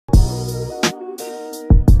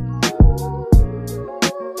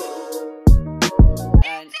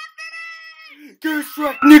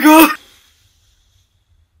Shrek, nigga!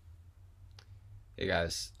 Hey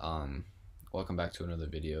guys, welcome back to another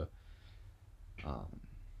video.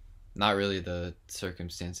 Not really the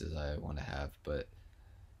circumstances I want to have, but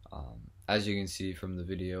as you can see from the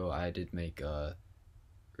video, I did make a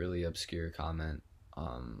really obscure comment.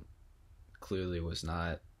 Clearly was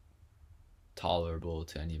not tolerable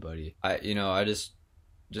to anybody. I just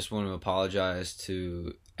want to apologize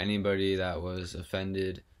to anybody that was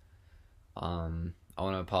offended. I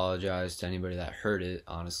want to apologize to anybody that heard it,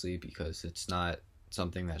 honestly, because it's not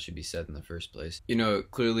something that should be said in the first place. You know,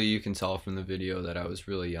 clearly you can tell from the video that I was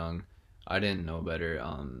really young. I didn't know better.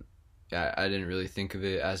 I didn't really think of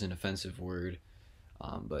it as an offensive word,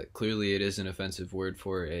 but clearly it is an offensive word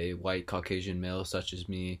for a white Caucasian male such as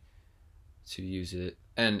me to use it.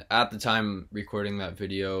 And at the time recording that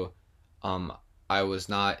video, I was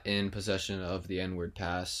not in possession of the N-word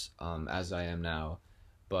pass, as I am now,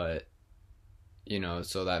 but you know,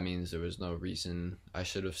 so that means there was no reason I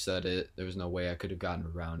should have said it. There was no way I could have gotten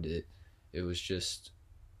around it. It was just,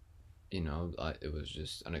 you know, it was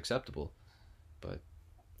just unacceptable. But,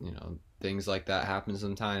 you know, things like that happen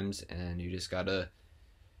sometimes, and you just gotta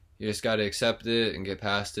accept it and get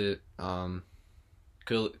past it.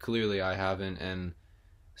 Clearly I haven't, and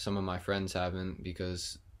some of my friends haven't,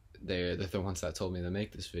 because they're the ones that told me to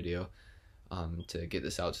make this video, to get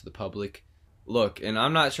this out to the public. Look, and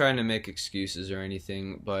I'm not trying to make excuses or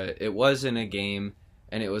anything, but it was in a game,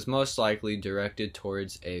 and it was most likely directed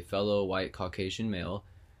towards a fellow white Caucasian male,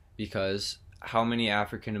 because how many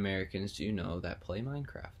African Americans do you know that play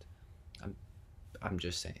Minecraft? I'm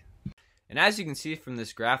just saying. And as you can see from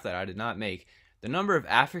this graph that I did not make, the number of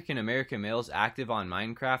African American males active on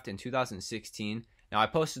Minecraft in 2016, now I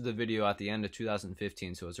posted the video at the end of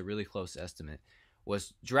 2015, so it's a really close estimate,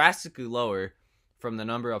 was drastically lower from the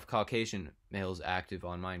number of Caucasian males active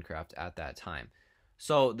on Minecraft at that time.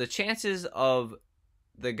 So the chances of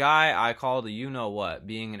the guy I call the you-know-what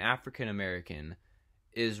being an African American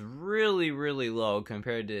is really, really low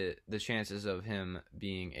compared to the chances of him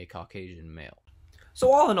being a Caucasian male.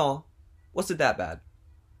 So all in all, was it that bad?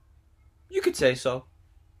 You could say so.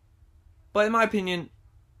 But in my opinion,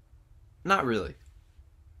 not really.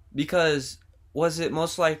 Because was it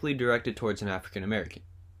most likely directed towards an African American?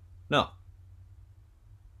 No.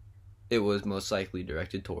 It was most likely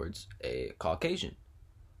directed towards a Caucasian,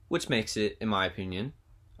 which makes it, in my opinion,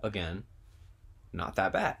 again, not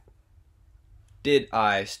that bad. Did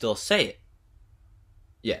I still say it?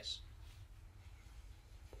 Yes.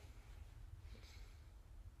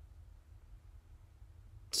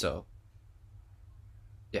 So,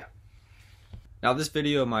 yeah. Now this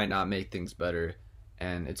video might not make things better,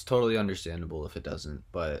 and it's totally understandable if it doesn't,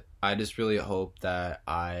 but I just really hope that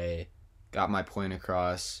I got my point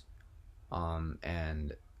across.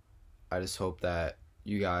 And I just hope that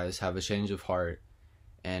you guys have a change of heart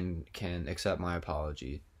and can accept my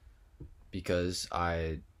apology, because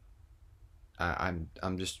I'm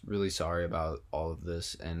just really sorry about all of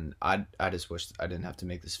this, and I just wish I didn't have to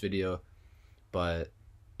make this video, but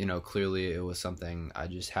you know, clearly it was something I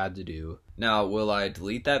just had to do. Now, will I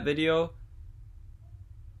delete that video?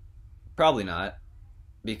 Probably not.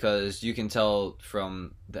 Because you can tell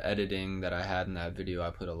from the editing that I had in that video,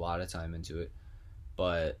 I put a lot of time into it.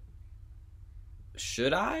 But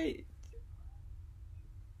should I?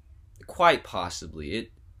 Quite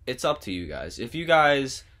possibly. It's up to you guys. If you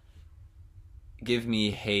guys give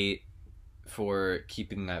me hate for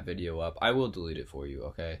keeping that video up, I will delete it for you,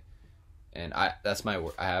 okay? And that's my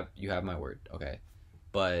word. You have my word, okay?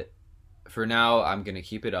 But for now, I'm gonna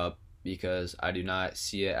keep it up because I do not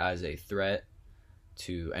see it as a threat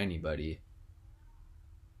to anybody.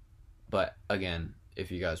 But again, if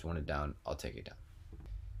you guys want it down, I'll take it down.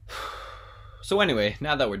 So anyway,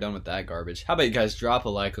 now that we're done with that garbage, how about you guys drop a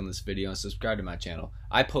like on this video and subscribe to my channel.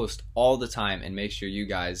 I post all the time and make sure you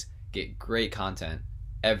guys get great content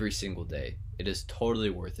every single day. It is totally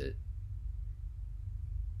worth it.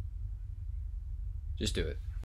 Just do it.